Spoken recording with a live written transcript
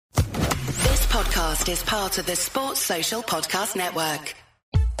podcast is part of the Sports Social Podcast Network.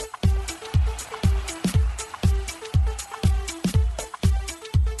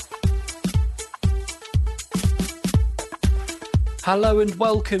 Hello and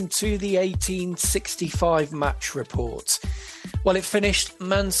welcome to the 1865 match report. Well, it finished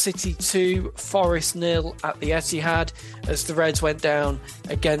Man City 2, Forest 0 at the Etihad as the Reds went down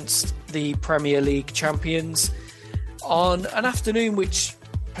against the Premier League champions on an afternoon which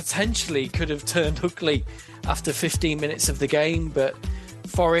potentially could have turned ugly after 15 minutes of the game, but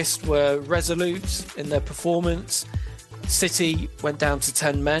Forest were resolute in their performance. City went down to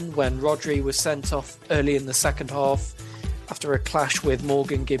 10 men when Rodri was sent off early in the second half after a clash with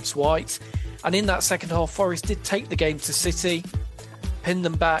Morgan Gibbs-White. And in that second half, Forest did take the game to City, pinned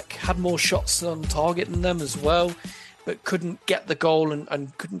them back, had more shots on target than them as well, but couldn't get the goal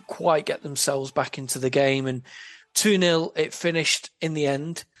and couldn't quite get themselves back into the game. And 2-0 it finished in the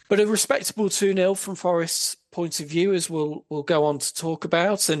end. But a respectable 2-0 from Forest's point of view, as we'll go on to talk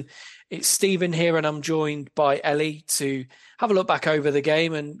about. And it's Stephen here, and I'm joined by Ellie to have a look back over the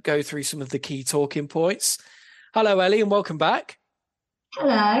game and go through some of the key talking points. Hello, Ellie, and welcome back.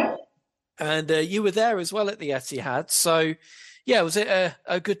 Hello. And you were there as well at the Etihad. So, yeah, was it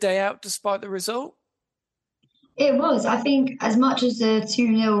a good day out despite the result? It was. I think as much as the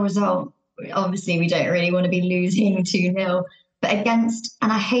 2-0 result, obviously we don't really want to be losing 2-0, but against,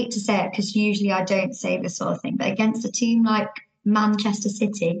 and I hate to say it because usually I don't say this sort of thing, but against a team like Manchester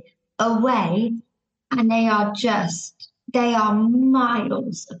City away, and they are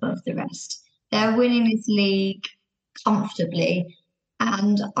miles above the rest. They're winning this league comfortably,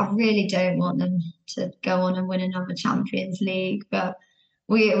 and I really don't want them to go on and win another Champions League, but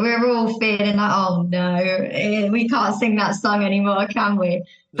we're all feeling like, oh no, we can't sing that song anymore, can we?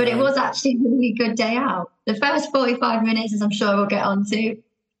 But It was actually a really good day out. The first 45 minutes, as I'm sure we'll get on to,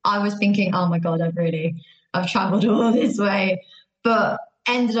 I was thinking, oh my God, I've travelled all this way. But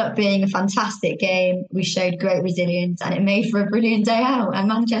ended up being a fantastic game. We showed great resilience and it made for a brilliant day out. And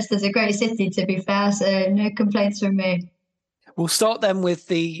Manchester's a great city, to be fair, so no complaints from me. We'll start then with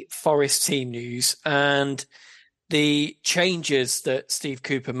the Forest team news and the changes that Steve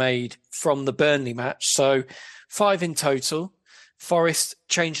Cooper made from the Burnley match. So 5 in total. Forest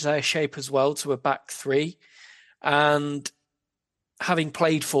changed their shape as well to a back 3. And having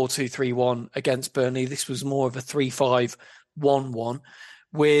played 4-2-3-1 against Burnley, this was more of a 3-5-1-1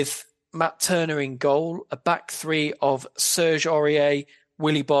 with Matt Turner in goal, a back 3 of Serge Aurier,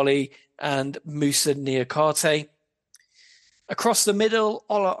 Willy Bolly and Moussa Niakate. Across the middle,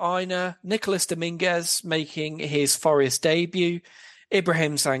 Ola Aina, Nicolas Dominguez making his Forest debut,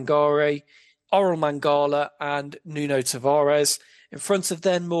 Ibrahim Sangare, Oral Mangala and Nuno Tavares. In front of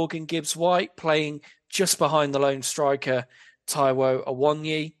them, Morgan Gibbs-White playing just behind the lone striker, Taiwo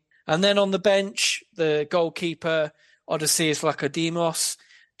Awoniyi. And then on the bench, the goalkeeper, Odysseus Lacodimos,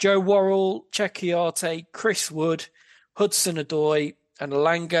 Joe Worrell, Chekiate, Chris Wood, Hudson Odoi and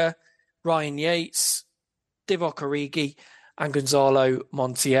Alanga, Ryan Yates, Divock Origi and Gonzalo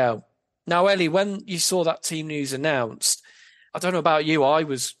Montiel. Now, Ellie, when you saw that team news announced, I don't know about you, I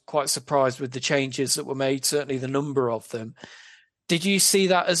was quite surprised with the changes that were made, certainly the number of them. Did you see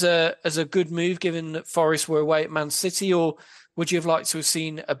that as a good move, given that Forest were away at Man City, or would you have liked to have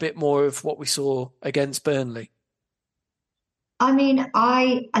seen a bit more of what we saw against Burnley? I mean,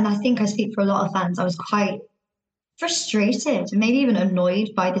 I think I speak for a lot of fans, I was quite frustrated, maybe even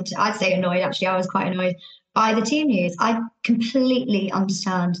annoyed by I'd say annoyed, actually, I was quite annoyed by the team news. I completely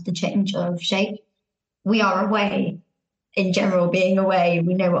understand the change of shape. We are away, in general, being away,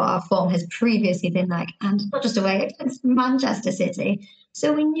 we know what our form has previously been like, and not just away, against Manchester City.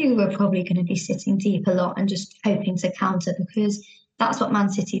 So we knew we were probably going to be sitting deep a lot and just hoping to counter, because that's what Man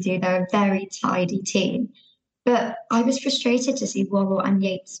City do. They're a very tidy team. But I was frustrated to see Worrell and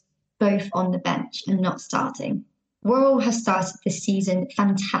Yates both on the bench and not starting. Worrell has started this season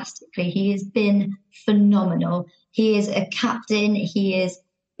fantastically. He has been phenomenal. He is a captain. He is,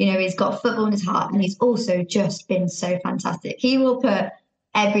 he's got football in his heart, and he's also just been so fantastic. He will put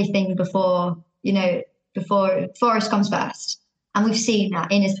everything before Forest comes first. And we've seen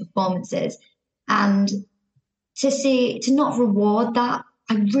that in his performances. And to not reward that,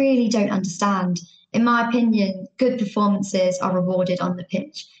 I really don't understand. In my opinion, good performances are rewarded on the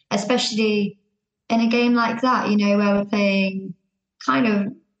pitch, especially in a game like that, where we're playing kind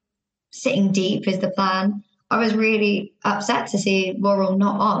of sitting deep is the plan. I was really upset to see Worrell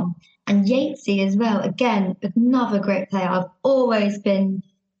not on. And Yatesy as well, again, another great player. I've always been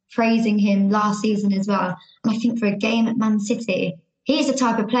praising him last season as well. And I think for a game at Man City, he's the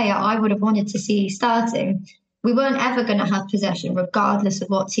type of player I would have wanted to see starting. we weren't ever going to have possession, regardless of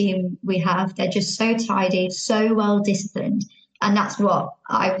what team we have. They're just so tidy, so well disciplined. And that's what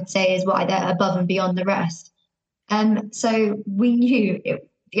I would say is why they're above and beyond the rest. So we knew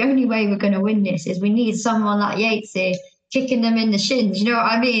the only way we're going to win this is we need someone like Yatesy kicking them in the shins, you know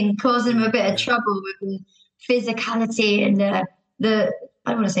what I mean? Causing them a bit of trouble with the physicality and the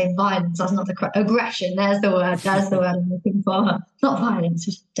I don't want to say violence, that's not the correct aggression. There's the word I'm looking for. Not violence,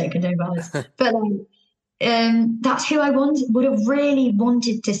 just don't condone violence. But that's who I would have really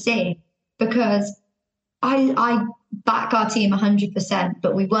wanted to see, because I back our team 100%,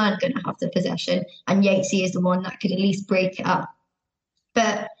 but we weren't going to have the possession, and Yatesy is the one that could at least break it up.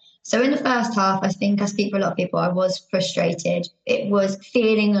 But so in the first half, I think I speak for a lot of people, I was frustrated. It was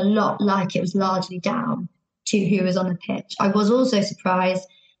feeling a lot like it was largely down to who was on the pitch. I was also surprised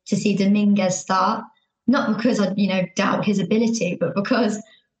to see Dominguez start, not because I, doubt his ability, but because,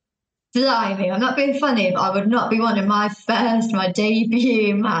 blimey, I'm not being funny, but I would not be wanting my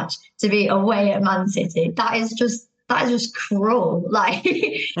debut match to be away at Man City. That is just cruel. Like,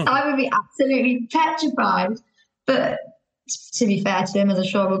 I would be absolutely petrified. But to be fair to him, as I'm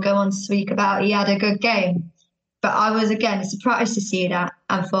sure we'll go on to speak about, he had a good game. But I was, again, surprised to see that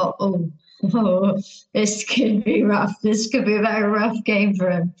and thought, oh, this could be rough. This could be a very rough game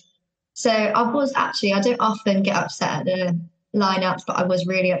for him. So I don't often get upset at the lineups, but I was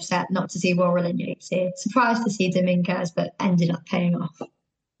really upset not to see Worrell and Yatesy. Surprised to see Dominguez, but ended up paying off.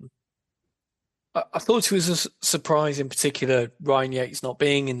 I thought it was a surprise, in particular, Ryan Yates not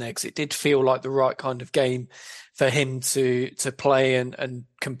being in there, because it did feel like the right kind of game for him to play and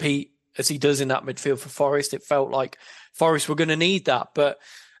compete as he does in that midfield for Forest. It felt like Forest were going to need that. But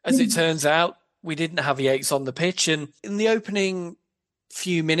as it turns out, we didn't have Yates on the pitch. And in the opening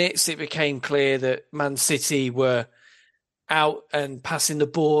few minutes, it became clear that Man City were out and passing the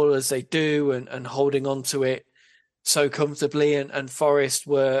ball as they do and holding on to it so comfortably, and Forest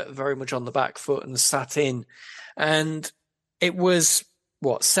were very much on the back foot and sat in. And it was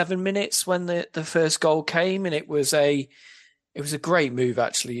 7 minutes when the first goal came, and it was a great move,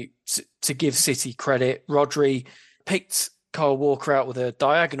 actually, to give City credit. Rodri picked Kyle Walker out with a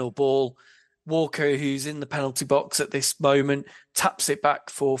diagonal ball. Walker, who's in the penalty box at this moment, taps it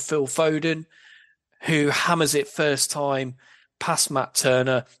back for Phil Foden, who hammers it first time past Matt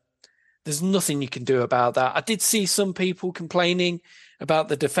Turner. There's nothing you can do about that. I did see some people complaining about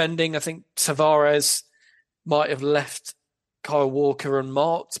the defending. I think Tavares might have left Kyle Walker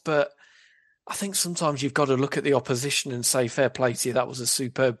unmarked, but I think sometimes you've got to look at the opposition and say, fair play to you, that was a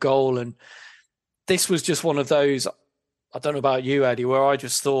superb goal. And this was just one of those, I don't know about you, Eddie, where I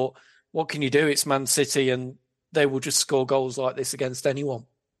just thought, what can you do? It's Man City, and they will just score goals like this against anyone.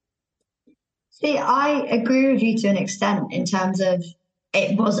 See, I agree with you to an extent in terms of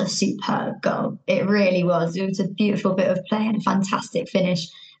it was a superb goal. It really was. It was a beautiful bit of play and a fantastic finish.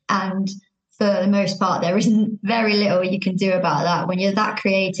 And for the most part, there isn't very little you can do about that. When you're that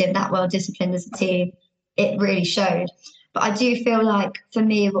creative, that well-disciplined as a team, it really showed. But I do feel like, for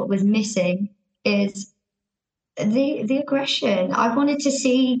me, what was missing is the aggression. I wanted to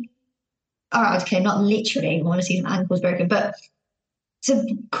see, all right, okay, not literally, I want to see some ankles broken, but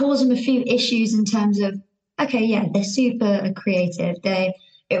to cause them a few issues in terms of, okay, yeah, they're super creative.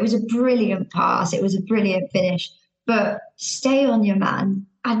 It was a brilliant pass. It was a brilliant finish. But stay on your man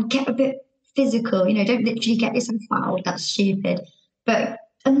and get a bit physical. Don't literally get yourself fouled. That's stupid. But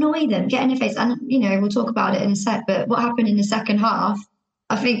annoy them, get in their face. And, we'll talk about it in a sec. But what happened in the second half,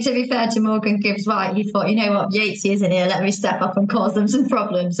 I think, to be fair to Morgan Gibbs-White, he thought, you know what, Yatesy isn't here. Let me step up and cause them some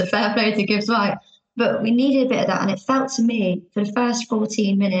problems. So fair play to Gibbs-White. But we needed a bit of that. And it felt to me, for the first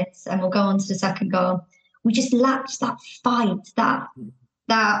 14 minutes, and we'll go on to the second goal, we just lacked that fight, that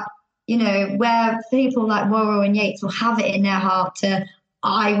where people like Worrell and Yates will have it in their heart to,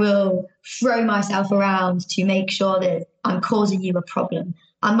 I will throw myself around to make sure that I'm causing you a problem.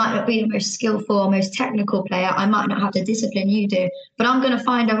 I might not be the most skillful, most technical player. I might not have the discipline you do, but I'm going to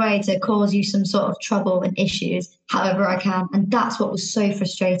find a way to cause you some sort of trouble and issues however I can. And that's what was so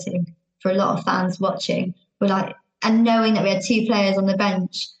frustrating for a lot of fans watching. And knowing that we had two players on the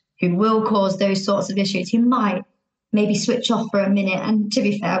bench who will cause those sorts of issues, who might maybe switch off for a minute. And to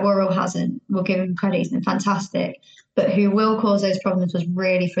be fair, Worrell hasn't. We'll give him credit, he's been fantastic. But who will cause those problems was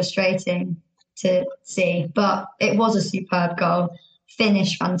really frustrating to see. But it was a superb goal,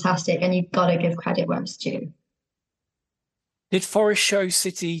 finish fantastic, and you've got to give credit where it's due. Did Forest show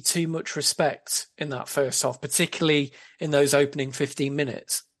City too much respect in that first half, particularly in those opening 15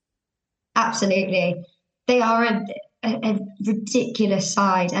 minutes? Absolutely. They are a ridiculous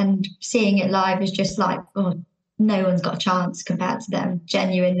side, and seeing it live is just like, oh, no one's got a chance compared to them,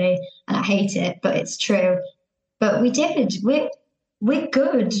 genuinely. And I hate it, but it's true. but we did. We're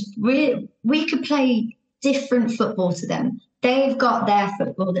good. We could play different football to them. They've got their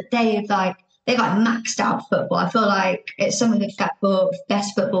football that they've maxed out football. I feel like it's some of the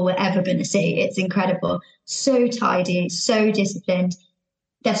best football we're ever going to see. It's incredible. So tidy, so disciplined.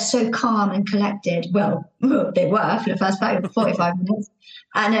 They're so calm and collected. Well, they were for the first 45 minutes.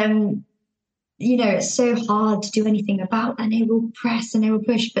 And, it's so hard to do anything about, and they will press and they will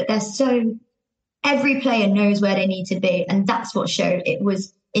push, but every player knows where they need to be. And that's what showed. It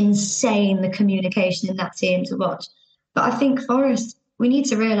was insane, the communication in that team to watch. But I think Forest, we need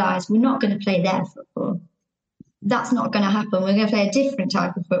to realise we're not going to play their football. That's not going to happen. We're going to play a different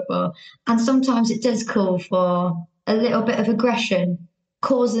type of football. And sometimes it does call for a little bit of aggression,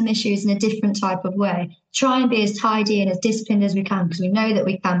 cause them issues in a different type of way. Try and be as tidy and as disciplined as we can, because we know that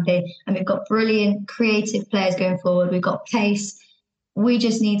we can be. And we've got brilliant, creative players going forward. We've got pace. We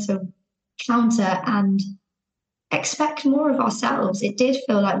just need to counter and expect more of ourselves. It did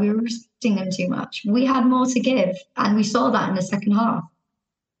feel like we were respecting them too much. We had more to give, and we saw that in the second half.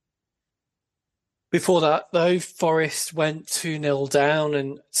 Before that, though, Forest went 2-0 down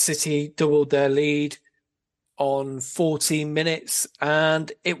and City doubled their lead on 14 minutes. And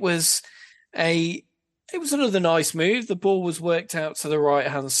it was another nice move. The ball was worked out to the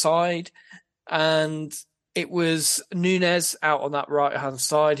right-hand side, and it was Núñez out on that right-hand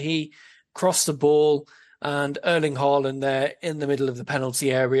side. He crossed the ball, and Erling Haaland there in the middle of the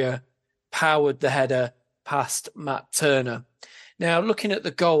penalty area powered the header past Matt Turner. Now, looking at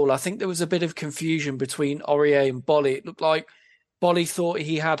the goal, I think there was a bit of confusion between Aurier and Bolly. It looked like Bolly thought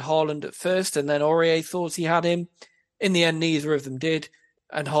he had Haaland at first, and then Aurier thought he had him. In the end, neither of them did,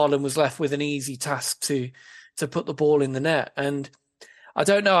 and Haaland was left with an easy task to put the ball in the net. And I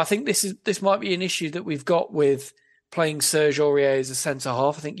don't know. I think this might be an issue that we've got with playing Serge Aurier as a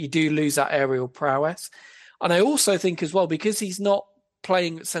centre-half. I think you do lose that aerial prowess. And I also think as well, because he's not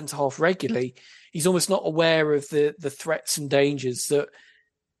playing at centre-half regularly, he's almost not aware of the threats and dangers that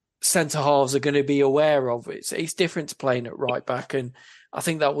centre-halves are going to be aware of. It's different to playing at right-back, and I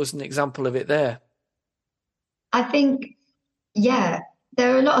think that was an example of it there. I think,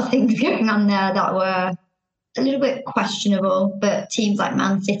 there are a lot of things going on there that were a little bit questionable, but teams like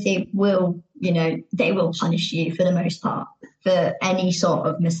Man City will, they will punish you for the most part for any sort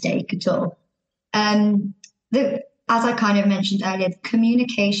of mistake at all. As I kind of mentioned earlier, the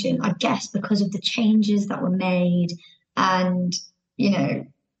communication, I guess, because of the changes that were made and,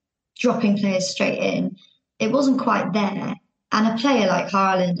 dropping players straight in, it wasn't quite there. And a player like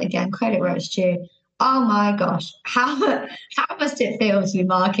Haaland, again, credit where it's due. Oh my gosh, how must it feel to be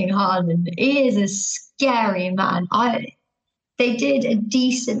marking Haaland? He is a scary man. They did a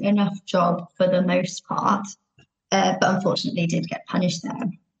decent enough job for the most part, but unfortunately did get punished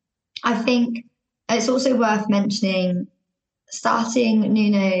there. I think it's also worth mentioning starting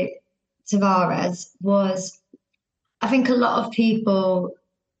Nuno Tavares was, I think a lot of people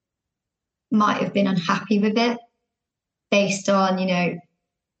might have been unhappy with it based on,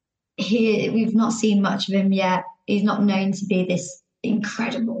 we've not seen much of him yet. He's not known to be this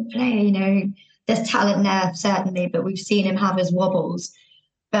incredible player, There's talent there, certainly, but we've seen him have his wobbles.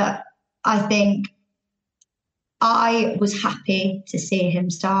 But I think I was happy to see him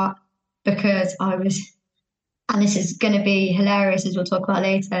start because and this is going to be hilarious as we'll talk about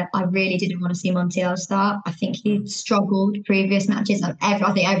later, I really didn't want to see Montiel start. I think he struggled previous matches. I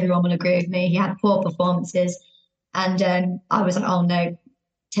think everyone will agree with me. He had poor performances. And I was like, oh no,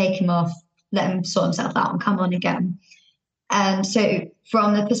 take him off, let him sort himself out and come on again. And so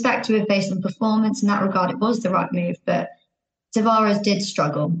from the perspective of based on performance in that regard, it was the right move. But Tavares did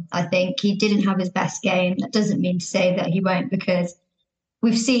struggle. I think he didn't have his best game. That doesn't mean to say that he won't, because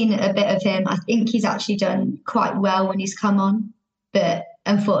we've seen a bit of him. I think he's actually done quite well when he's come on. But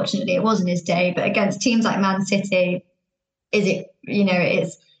unfortunately, it wasn't his day. But against teams like Man City,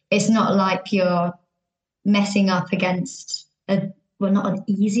 it's not like you're messing up against not an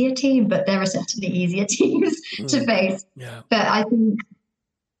easier team, but there are certainly easier teams to face. Yeah. But I think,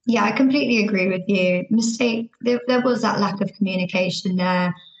 I completely agree with you. There was that lack of communication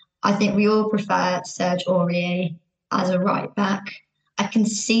there. I think we all prefer Serge Aurier as a right back. I can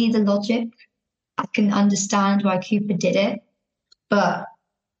see the logic. I can understand why Cooper did it, but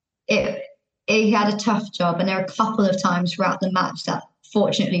he had a tough job, and there are a couple of times throughout the match that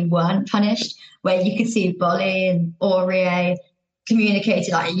fortunately weren't punished, where you could see Bolly and Aurier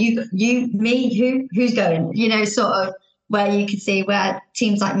communicated like you, me, who's going, sort of, where you could see where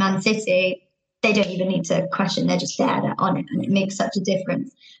teams like Man City, they don't even need to question, they're just there, they're on it, and it makes such a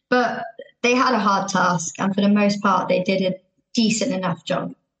difference. But they had a hard task, and for the most part, they did a decent enough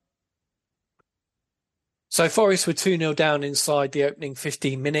job. So Forest were 2-0 down inside the opening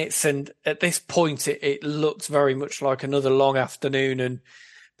 15 minutes. And at this point, it looked very much like another long afternoon and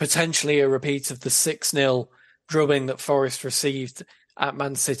potentially a repeat of the 6-0 drubbing that Forest received at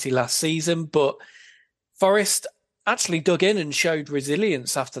Man City last season. But Forest actually dug in and showed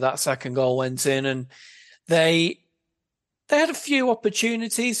resilience after that second goal went in. And they had a few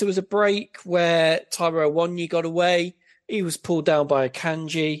opportunities. There was a break where Tyrone Wanyi got away. He was pulled down by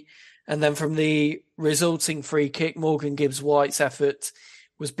Akanji. And then from the resulting free kick, Morgan Gibbs-White's effort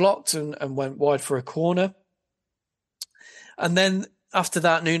was blocked and went wide for a corner. And then after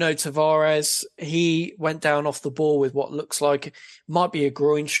that, Nuno Tavares, he went down off the ball with what looks like might be a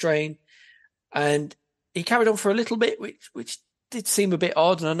groin strain. And he carried on for a little bit, which did seem a bit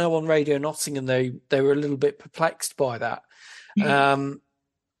odd. And I know on Radio Nottingham, they were a little bit perplexed by that.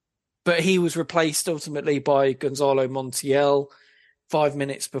 But he was replaced ultimately by Gonzalo Montiel 5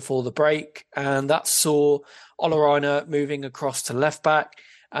 minutes before the break, and that saw Olareina moving across to left back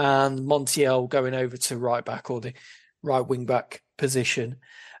and Montiel going over to right back or the right wing back position.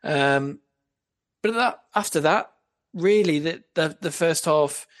 But after that, really, the first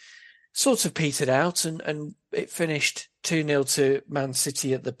half sort of petered out and it finished 2-0 to Man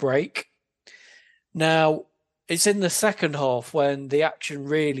City at the break. Now, it's in the second half when the action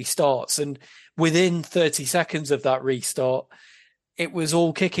really starts, and within 30 seconds of that restart, it was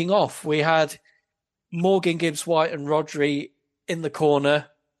all kicking off. We had Morgan Gibbs-White and Rodri in the corner,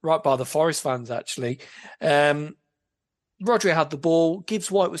 right by the Forest fans, actually. Rodri had the ball.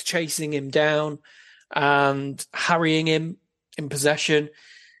 Gibbs-White was chasing him down and harrying him in possession.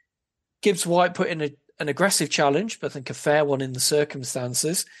 Gibbs-White put in an aggressive challenge, but I think a fair one in the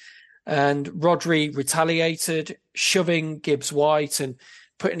circumstances. And Rodri retaliated, shoving Gibbs-White and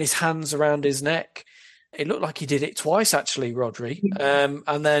putting his hands around his neck. It looked like he did it twice, actually, Rodri.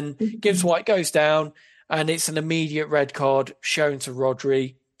 And then Gibbs-White goes down, and it's an immediate red card shown to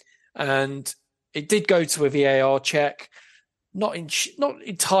Rodri. And it did go to a VAR check. Not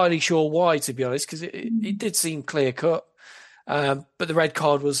entirely sure why, to be honest, because it did seem clear-cut. But the red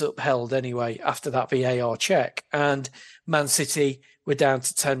card was upheld anyway after that VAR check. And Man City were down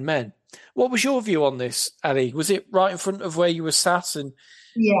to 10 men. What was your view on this, Ali? Was it right in front of where you were sat?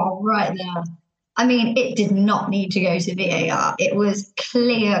 Yeah, right there. I mean, it did not need to go to VAR. It was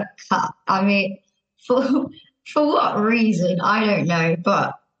clear cut. I mean, for what reason, I don't know.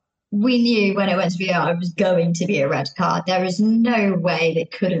 But we knew when it went to VAR, it was going to be a red card. There is no way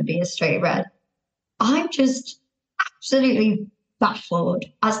it couldn't be a straight red. I'm just absolutely baffled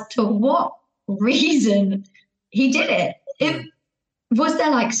as to what reason he did it. Was there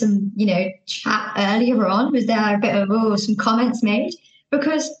like some, chat earlier on? Was there a bit of some comments made?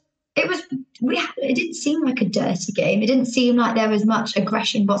 Because it didn't seem like a dirty game. It didn't seem like there was much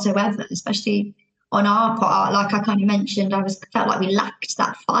aggression whatsoever, especially on our part. Like I kind of mentioned, felt like we lacked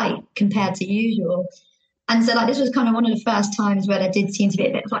that fight compared to usual. And so this was kind of one of the first times where there did seem to be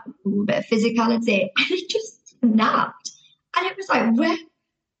a bit of physicality, and it just snapped. And it was like,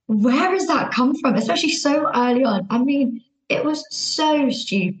 where has that come from? Especially so early on. I mean, it was so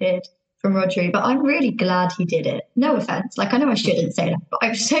stupid from Rodri, but I'm really glad he did it. No offense. I know I shouldn't say that, but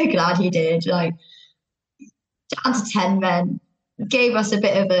I'm so glad he did. Down to 10 men, gave us a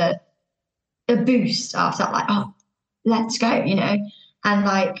bit of a boost after that, let's go,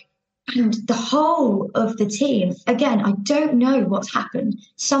 And and the whole of the team, again, I don't know what's happened.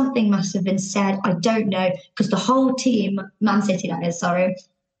 Something must have been said. I don't know, because the whole team, Man City that is,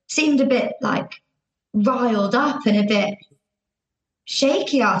 seemed a bit riled up and a bit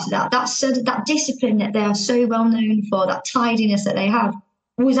shaky after that. That discipline that they are so well known for, that tidiness that they have,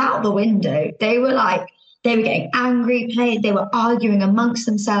 was out the window. They were getting angry, they were arguing amongst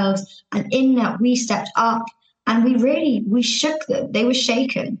themselves, and in that we stepped up and we shook them. They were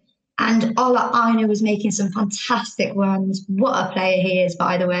shaken. And Ola Aina was making some fantastic runs. What a player he is,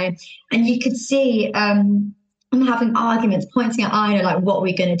 by the way. And you could see them having arguments, pointing at Aina, what are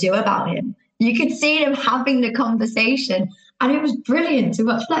we going to do about him? You could see them having the conversation. And it was brilliant to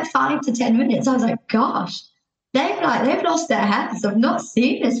watch for 5 to 10 minutes. I was like, gosh, they've lost their heads. I've not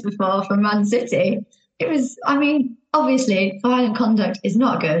seen this before from Man City. It was, obviously, violent conduct is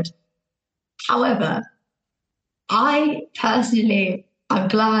not good. However, I personally, I'm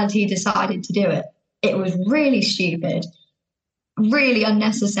glad he decided to do it. It was really stupid, really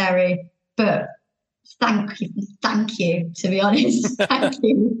unnecessary, but thank you, to be honest. Thank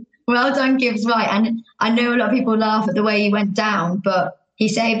you. Well done, Gibbs-White. And I know a lot of people laugh at the way he went down, but he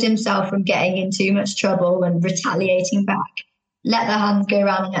saved himself from getting in too much trouble and retaliating back. Let the hands go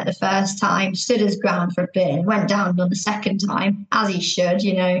around the net the first time, stood his ground for a bit, and went down on the second time, as he should.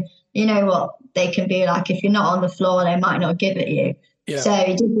 You know what? they can be like, if you're not on the floor, they might not give it you. Yeah. So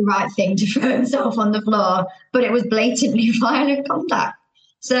he did the right thing to throw himself on the floor, but it was blatantly violent contact.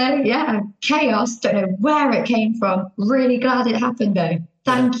 So yeah, chaos. Don't know where it came from. Really glad it happened though.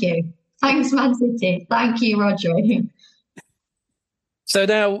 Thank you. Thanks, Man City. Thank you, Rodri. So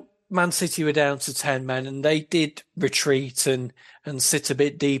now Man City were down to 10 men and they did retreat and sit a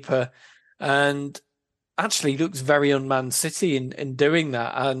bit deeper, and actually looks very un-Man City in doing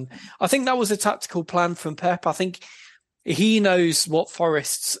that. And I think that was a tactical plan from Pep. I think he knows what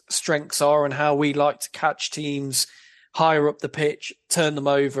Forest's strengths are and how we like to catch teams higher up the pitch, turn them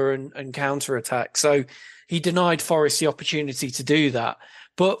over and counter-attack. So he denied Forest the opportunity to do that.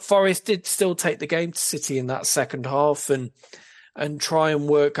 But Forest did still take the game to City in that second half and try and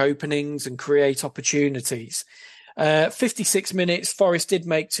work openings and create opportunities. 56 minutes, Forest did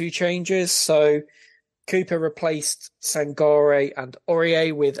make 2 changes. So Cooper replaced Sangare and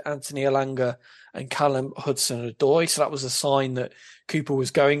Aurier with Anthony Elanga and Callum Hudson-Odoi. So that was a sign that Cooper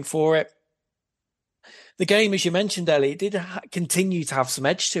was going for it. The game, as you mentioned, Ellie, did continue to have some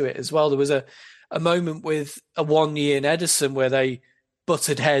edge to it as well. There was a moment with Awoniyi and Edison where they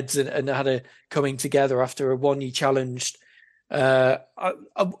butted heads and had a coming together after Awoniyi challenged.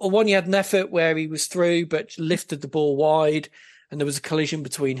 Awoniyi had an effort where he was through but lifted the ball wide, and there was a collision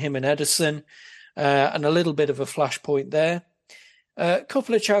between him and Edison, and a little bit of a flashpoint there. A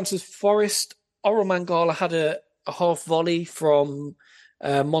couple of chances for Forest. Oral Mangala had a half volley from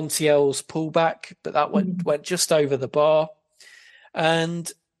Montiel's pullback, but that went just over the bar.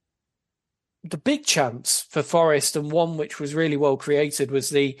 And the big chance for Forest, and one which was really well created, was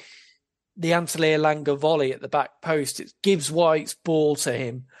the Anthony Elanga volley at the back post. It gives White's ball to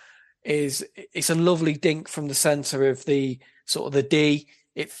him. It's a lovely dink from the centre of the sort of the D.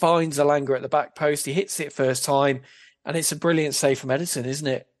 It finds Elanga at the back post. He hits it first time, and it's a brilliant save from Edison, isn't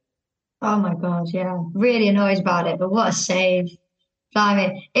it? Oh my God, yeah. Really annoyed about it, but what a save. I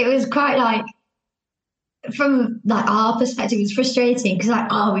mean, it was quite like, from like our perspective, it was frustrating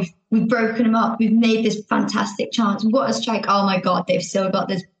because we've broken them up. We've made this fantastic chance. What a strike. Oh my God, they've still got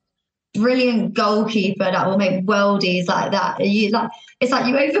this brilliant goalkeeper that will make worldies like that. It's like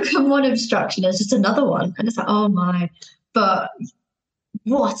you overcome one obstruction, there's just another one. And it's like, oh my. But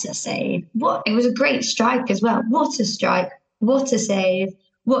what a save. It was a great strike as well. What a strike. What a save.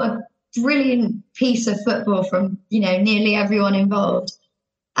 What a brilliant piece of football from, nearly everyone involved.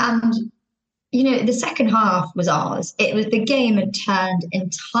 And, the second half was ours. The game had turned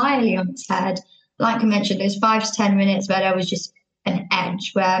entirely on its head. Like I mentioned, those 5 to 10 minutes where there was just an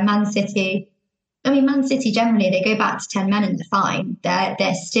edge, where Man City generally, they go back to 10 men and they're fine.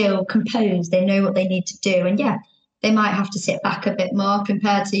 They're still composed. They know what they need to do. And yeah, they might have to sit back a bit more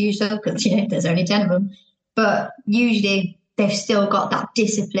compared to usual because, there's only 10 of them. But usually they've still got that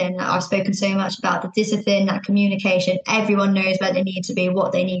discipline that I've spoken so much about, the discipline, that communication. Everyone knows where they need to be,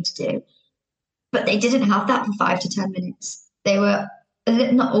 what they need to do. But they didn't have that for 5 to 10 minutes. They were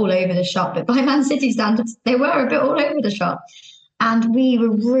not all over the shop, but by Man City standards, they were a bit all over the shop. And we were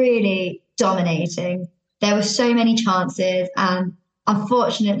really dominating. There were so many chances, and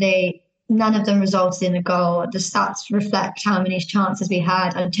unfortunately, none of them resulted in a goal. The stats reflect how many chances we had.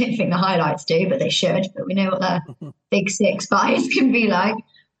 I don't think the highlights do, but they should. But we know what their big 6 buys can be like.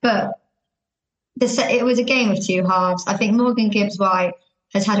 But it was a game of 2 halves. I think Morgan Gibbs-White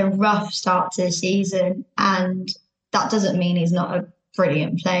has had a rough start to the season, and that doesn't mean he's not a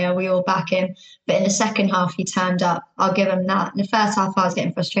brilliant player. We all back him. But in the second half, he turned up. I'll give him that. In the first half, I was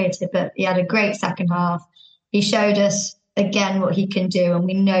getting frustrated, but he had a great second half. He showed us again what he can do, and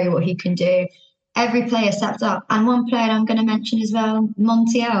we know what he can do. Every player stepped up. And one player I'm going to mention as well,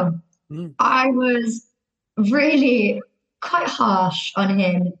 Montiel. I was really quite harsh on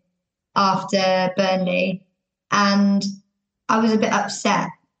him after Burnley, and I was a bit upset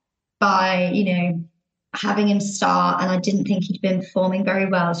by, having him start, and I didn't think he'd been performing very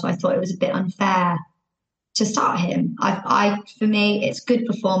well, so I thought it was a bit unfair to start him. For me, it's good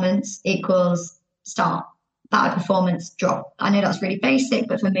performance equals start. Bad performance, drop. I know that's really basic,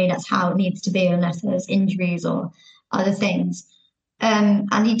 but for me, that's how it needs to be unless there's injuries or other things. And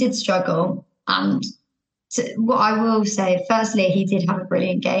he did struggle. And what I will say, firstly, he did have a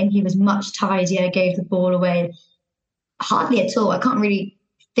brilliant game. He was much tidier, gave the ball away hardly at all. I can't really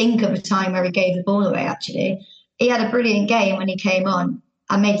think of a time where he gave the ball away, actually. He had a brilliant game when he came on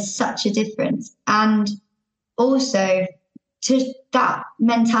and made such a difference. And also, to that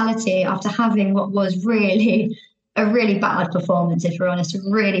mentality after having what was really a really bad performance, if we're honest, a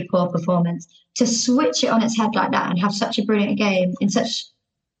really poor performance, to switch it on its head like that and have such a brilliant game in such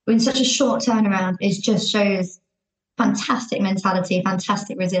a short turnaround, it just shows fantastic mentality,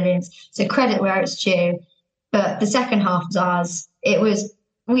 fantastic resilience. So credit where it's due. But the second half was ours.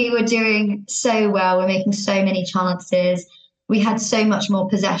 We were doing so well. We're making so many chances. We had so much more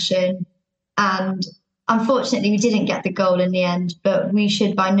possession. And unfortunately, we didn't get the goal in the end, but we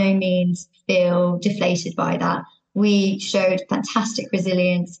should by no means feel deflated by that. We showed fantastic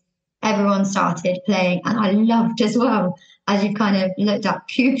resilience. Everyone started playing. And I loved as well, as you've kind of looked at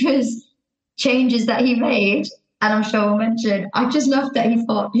Cooper's changes that he made. And I'm sure we'll mention, I just loved that he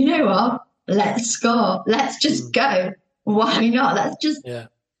thought, you know what? Let's score. Let's just go. Why not? Let's just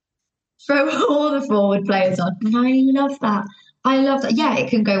throw all the forward players on. And I love that. I love that. Yeah, it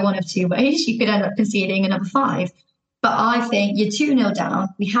can go one of two ways. You could end up conceding another 5. But I think you're 2-0 down.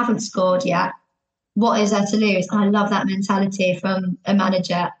 We haven't scored yet. What is there to lose? And I love that mentality from a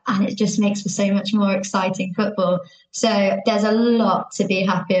manager. And it just makes for so much more exciting football. So there's a lot to be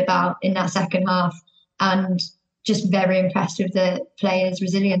happy about in that second half. And just very impressed with the players'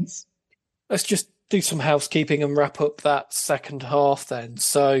 resilience. Let's just do some housekeeping and wrap up that second half then.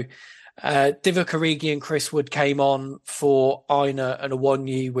 So Divock Origi and Chris Wood came on for Aina and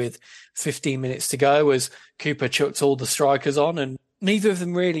Awonyi with 15 minutes to go as Cooper chucked all the strikers on, and neither of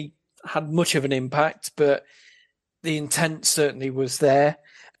them really had much of an impact, but the intent certainly was there.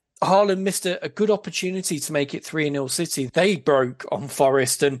 Haaland missed a good opportunity to make it 3-0 City. They broke on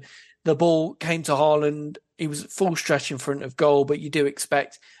Forest and the ball came to Haaland. He was at full stretch in front of goal, but you do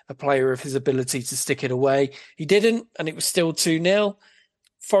expect a player of his ability to stick it away. He didn't, and it was still 2-0.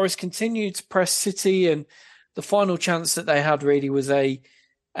 Forest continued to press City, and the final chance that they had really was an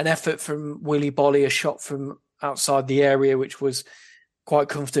effort from Willy Bolly, a shot from outside the area, which was quite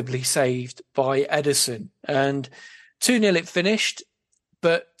comfortably saved by Ederson. And 2-0 it finished,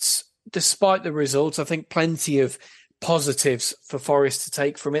 but despite the result, I think plenty of positives for Forest to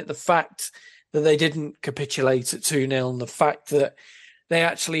take from it. The fact that they didn't capitulate at 2-0 and the fact that they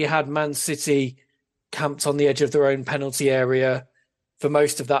actually had Man City camped on the edge of their own penalty area for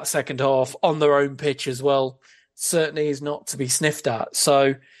most of that second half on their own pitch as well, certainly is not to be sniffed at.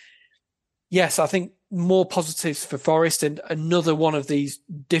 So, yes, I think more positives for Forest, and another one of these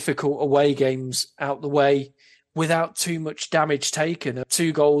difficult away games out the way without too much damage taken.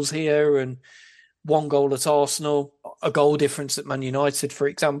 2 goals here and 1 goal at Arsenal, a goal difference at Man United, for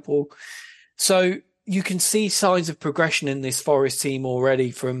example. So you can see signs of progression in this Forest team already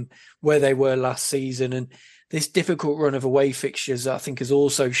from where they were last season. And this difficult run of away fixtures, I think, has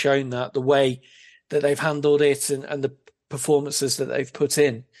also shown that the way that they've handled it and the performances that they've put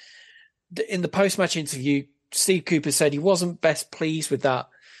in. In the post-match interview, Steve Cooper said he wasn't best pleased with that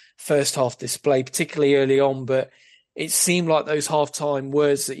first half display, particularly early on, but it seemed like those half-time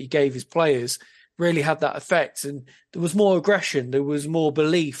words that he gave his players really had that effect. And there was more aggression, there was more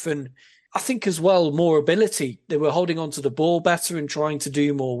belief, and I think as well, more ability. They were holding on to the ball better and trying to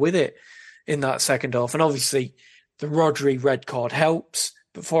do more with it in that second half. And obviously the Rodri red card helps,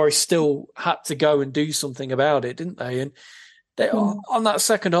 but Forest still had to go and do something about it, didn't they? And on that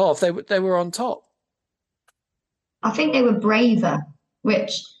second half, they were on top. I think they were braver,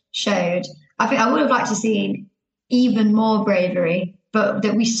 which showed. I think I would have liked to see even more bravery, but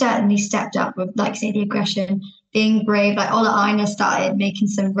that we certainly stepped up with, like, say, the aggression, being brave. Like Ola Aina started making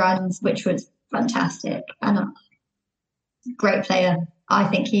some runs, which was fantastic. And a great player. I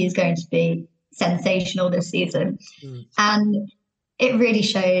think he is going to be sensational this season. And it really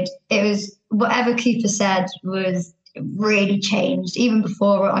showed. It was whatever Cooper said was really changed. Even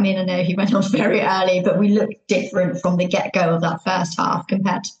before, I mean, I know he went off very early, but we looked different from the get-go of that first half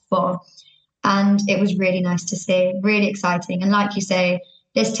compared to before. And it was really nice to see, really exciting. And like you say,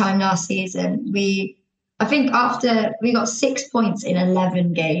 this time last season, I think after we got 6 points in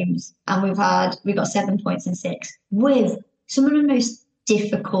 11 games, and we got 7 points in 6 with some of the most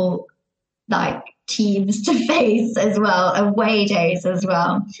difficult teams to face as well, away days as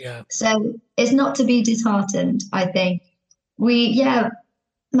well. Yeah. So it's not to be disheartened, I think.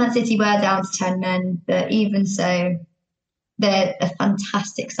 Man City were down to 10 men, but even so, they're a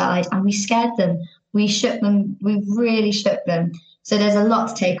fantastic side, and we scared them. We shook them. We really shook them. So there's a lot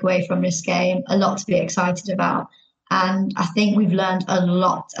to take away from this game, a lot to be excited about. And I think we've learned a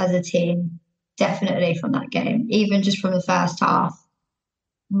lot as a team, definitely from that game, even just from the first half.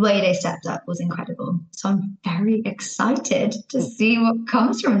 The way they stepped up was incredible. So I'm very excited to see what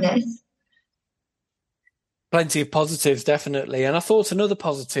comes from this. Plenty of positives, definitely. And I thought another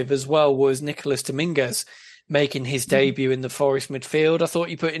positive as well was Nicolas Dominguez making his debut in the Forest midfield. I thought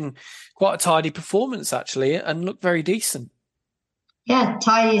he put in quite a tidy performance, actually, and looked very decent. Yeah,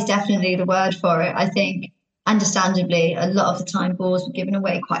 tidy is definitely the word for it. I think, understandably, a lot of the time balls were given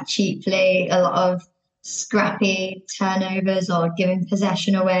away quite cheaply. A lot of scrappy turnovers or giving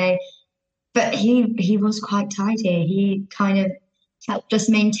possession away. But he was quite tidy. He kind of helped us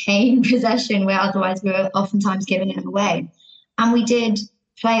maintain possession where otherwise we were oftentimes giving it away. And we did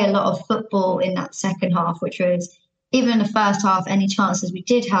play a lot of football in that second half, which was, even in the first half, any chances we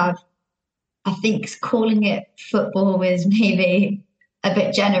did have, I think calling it football was maybe a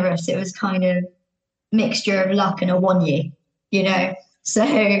bit generous. It was kind of mixture of luck and a one-year, you know? So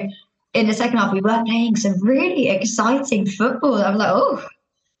in the second half, we were playing some really exciting football. I was like, oh,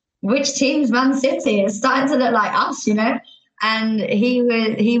 which team's Man City? It's starting to look like us, you know? And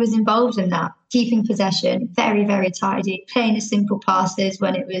he was involved in that, keeping possession, very, very tidy, playing the simple passes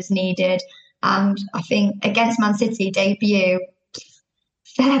when it was needed. And I think against Man City debut,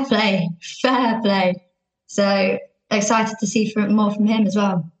 fair play. So excited to see more from him as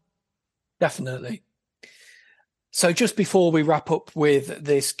well. Definitely. So just before we wrap up with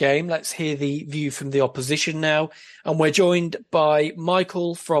this game, let's hear the view from the opposition now. And we're joined by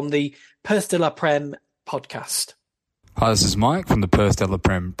Michael from the Perth de la Prem podcast. Hi, this is Mike from the Perth de la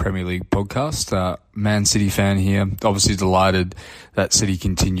Prem Premier League podcast. Man City fan here. Obviously delighted that City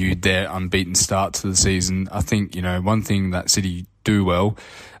continued their unbeaten start to the season. I think, one thing that City do well,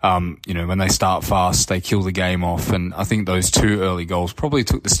 when they start fast, they kill the game off. And I think those two early goals probably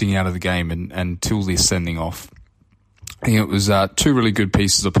took the sting out of the game until this sending off. I think it was two really good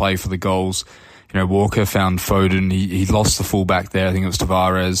pieces of play for the goals. Walker found Foden. He lost the fullback there. I think it was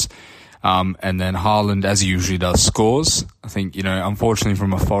Tavares. And then Haaland, as he usually does, scores. I think, unfortunately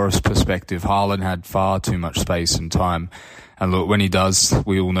from a Forest perspective, Haaland had far too much space and time. And look, when he does,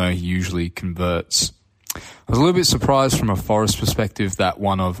 we all know he usually converts. I was a little bit surprised from a Forest perspective that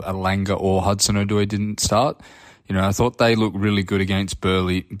one of Alanga or Hudson-Odoi didn't start. I thought they looked really good against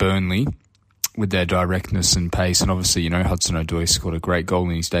Burnley with their directness and pace. And obviously, Hudson-Odoi scored a great goal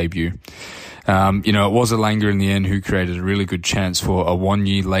in his debut. It was Alanga in the end who created a really good chance for a 1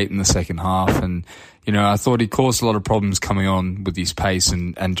 year late in the second half. And, I thought he caused a lot of problems coming on with his pace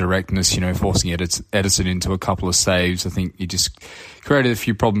and directness, forcing Edison into a couple of saves. I think he just created a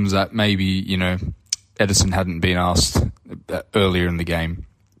few problems that maybe, Edison hadn't been asked earlier in the game.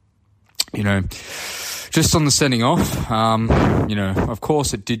 Just on the sending off, of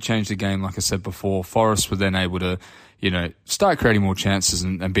course it did change the game, like I said before. Forest were then able to, start creating more chances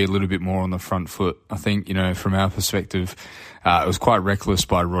and be a little bit more on the front foot. I think, from our perspective, it was quite reckless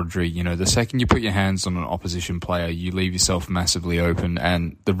by Rodri. The second you put your hands on an opposition player, you leave yourself massively open,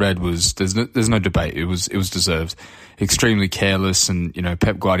 and the red was, there's no debate. It was deserved. Extremely careless, and,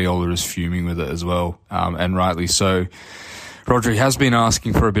 Pep Guardiola is fuming with it as well, and rightly so. Rodri has been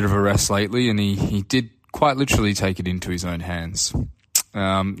asking for a bit of a rest lately, and he did quite literally take it into his own hands.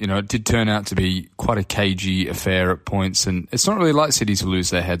 It did turn out to be quite a cagey affair at points, and it's not really like City to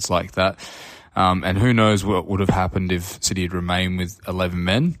lose their heads like that. And who knows what would have happened if City had remained with 11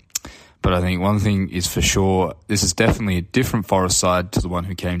 men. But I think one thing is for sure, this is definitely a different Forest side to the one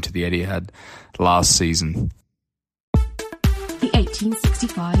who came to the Etihad last season. The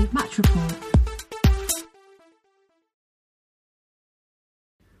 1865 Match Report.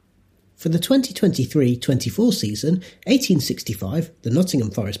 For the 2023-24 season, 1865, the Nottingham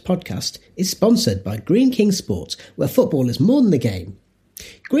Forest podcast, is sponsored by Green King Sports, where football is more than the game.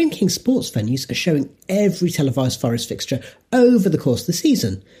 Green King Sports venues are showing every televised Forest fixture over the course of the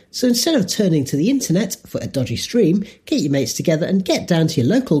season, so instead of turning to the internet for a dodgy stream, get your mates together and get down to your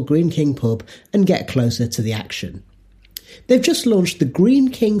local Green King pub and get closer to the action. They've just launched the Green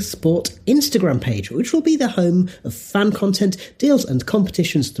King Sport Instagram page, which will be the home of fan content, deals and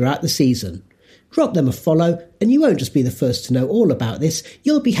competitions throughout the season. Drop them a follow and you won't just be the first to know all about this,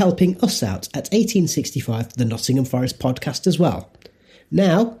 you'll be helping us out at 1865, the Nottingham Forest podcast as well.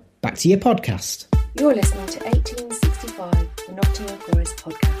 Now, back to your podcast. You're listening to 1865, the Nottingham Forest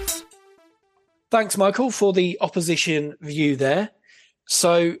podcast. Thanks, Michael, for the opposition view there.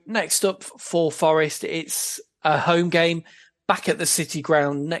 So next up for Forest, it's a home game back at the City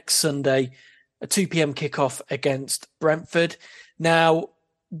Ground next Sunday, a 2 p.m. kickoff against Brentford. Now,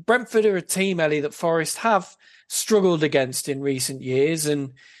 Brentford are a team, Ellie, that Forest have struggled against in recent years,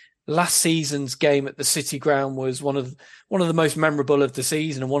 and last season's game at the City Ground was one of the most memorable of the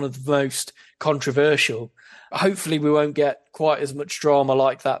season and one of the most controversial. Hopefully we won't get quite as much drama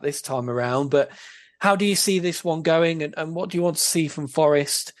like that this time around, but how do you see this one going, and what do you want to see from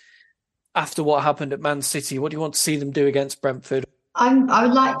Forest after what happened at Man City? What do you want to see them do against Brentford? I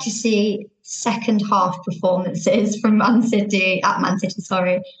would like to see second half performances from Man City,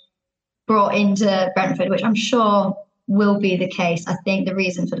 brought into Brentford, which I'm sure will be the case. I think the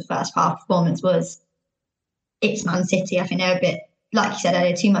reason for the first half performance was it's Man City. I think they're a bit, like you said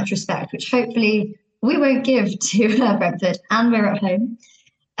earlier, too much respect, which hopefully we won't give to Brentford, and we're at home.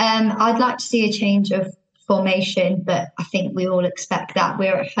 I'd like to see a change of formation, but I think we all expect that.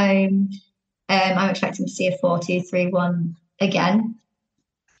 We're at home. I'm expecting to see a 4-2-3-1 again,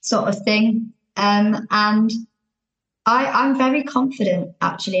 sort of thing. And I'm very confident,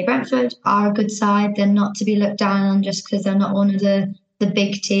 actually. Brentford are a good side. They're not to be looked down on just because they're not one of the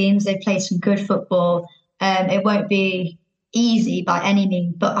big teams. They play some good football. It won't be easy by any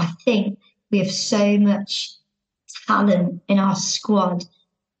means, but I think we have so much talent in our squad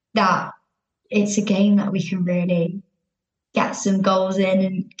that it's a game that we can really get some goals in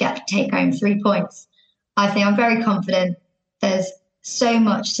and take home 3 points. I think I'm very confident. There's so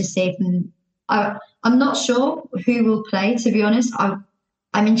much to see from. I'm not sure who will play, to be honest.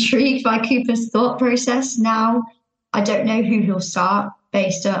 I'm intrigued by Cooper's thought process now. I don't know who he'll start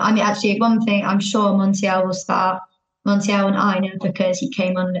based on. I mean, actually, one thing I'm sure Montiel will start. Montiel and Aina, because he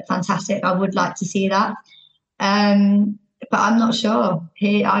came on and looked fantastic. I would like to see that. But I'm not sure.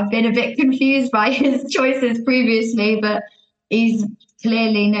 I've been a bit confused by his choices previously, but he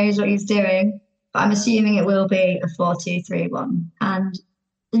clearly knows what he's doing. But I'm assuming it will be a 4-2-3-1 and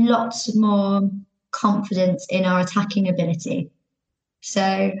lots more confidence in our attacking ability.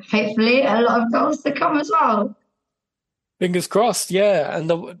 So hopefully a lot of goals to come as well. Fingers crossed, yeah.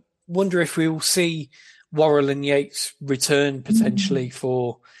 And I wonder if we'll see Worrell and Yates return potentially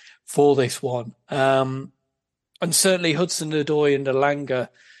for this one. And certainly Hudson-Odoi and Elanga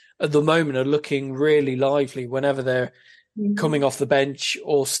at the moment are looking really lively whenever they're coming off the bench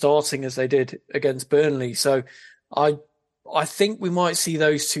or starting as they did against Burnley. So I think we might see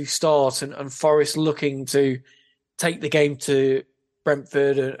those two start and Forest looking to take the game to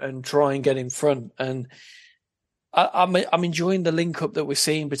Brentford and try and get in front. And I'm enjoying the link up that we're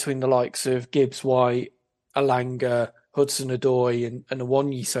seeing between the likes of Gibbs White, Elanga, Hudson-Odoi and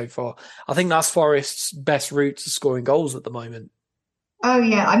Awoniyi so far. I think that's Forest's best route to scoring goals at the moment. Oh,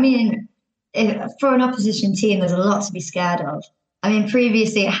 yeah. I mean, for an opposition team, there's a lot to be scared of. I mean,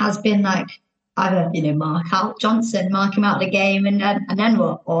 previously it has been like, either, mark out Johnson, mark him out the game, and then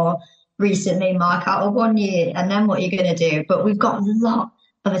what? Or recently mark out Awoniyi, and then what are you going to do? But we've got a lot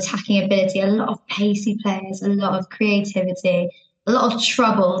of attacking ability, a lot of pacey players, a lot of creativity, a lot of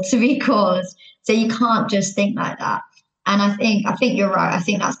trouble to be caused. So you can't just think like that. And I think you're right. I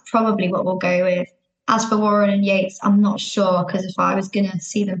think that's probably what we'll go with. As for Warren and Yates, I'm not sure, because if I was going to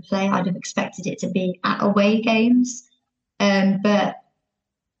see them play, I'd have expected it to be at away games. But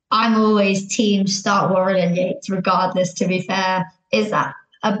I'm always team start Warren and Yates, regardless, to be fair. Is that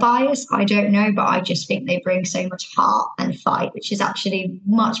a bias? I don't know, but I just think they bring so much heart and fight, which is actually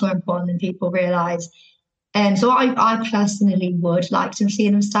much more important than people realise. So I personally would like to see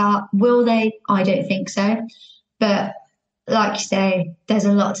them start. Will they? I don't think so. But like you say, there's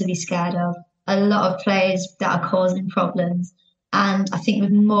a lot to be scared of. A lot of players that are causing problems. And I think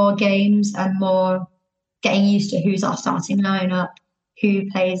with more games and more getting used to who's our starting lineup, who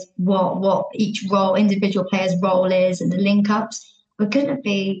plays what each role, individual player's role is, and the link-ups, we're going to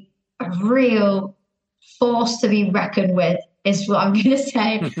be a real force to be reckoned with, is what I'm going to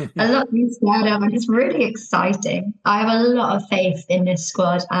say. A lot to be scared of, and it's really exciting. I have a lot of faith in this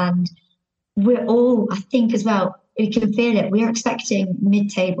squad, and we're all, I think as well, we can feel it. We're expecting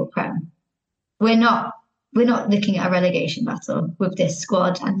mid-table Prem. We're not looking at a relegation battle with this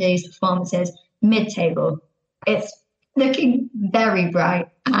squad and these performances. Mid-table, it's looking very bright,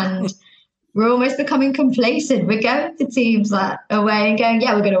 and we're almost becoming complacent. We're going to teams like away and going,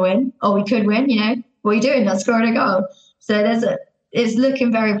 yeah, we're going to win, or we could win. What are you doing? Not scoring a goal. So it's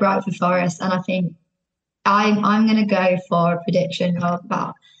looking very bright for Forest, and I think I'm going to go for a prediction of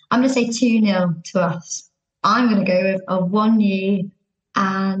about, I'm going to say 2-0 to us. I'm going to go with Awoniyi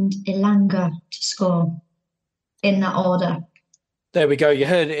and Elanga to score in that order. There we go. You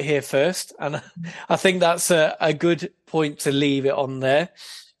heard it here first. And I think that's a good point to leave it on there.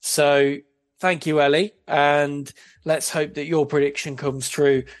 So thank you, Ellie. And let's hope that your prediction comes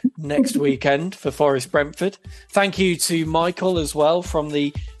true next weekend for Forest Brentford. Thank you to Michael as well from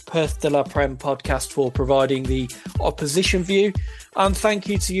the Perth de la Prem podcast for providing the opposition view. And thank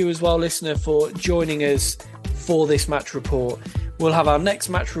you to you as well, listener, for joining us for this match report. We'll have our next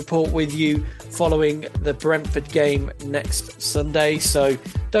match report with you following the Brentford game next Sunday. So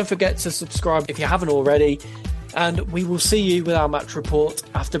don't forget to subscribe if you haven't already. And we will see you with our match report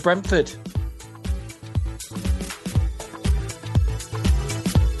after Brentford.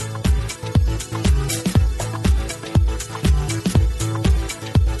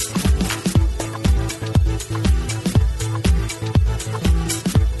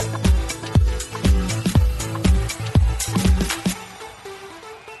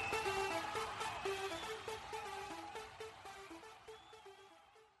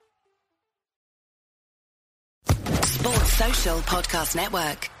 Social Podcast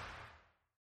Network.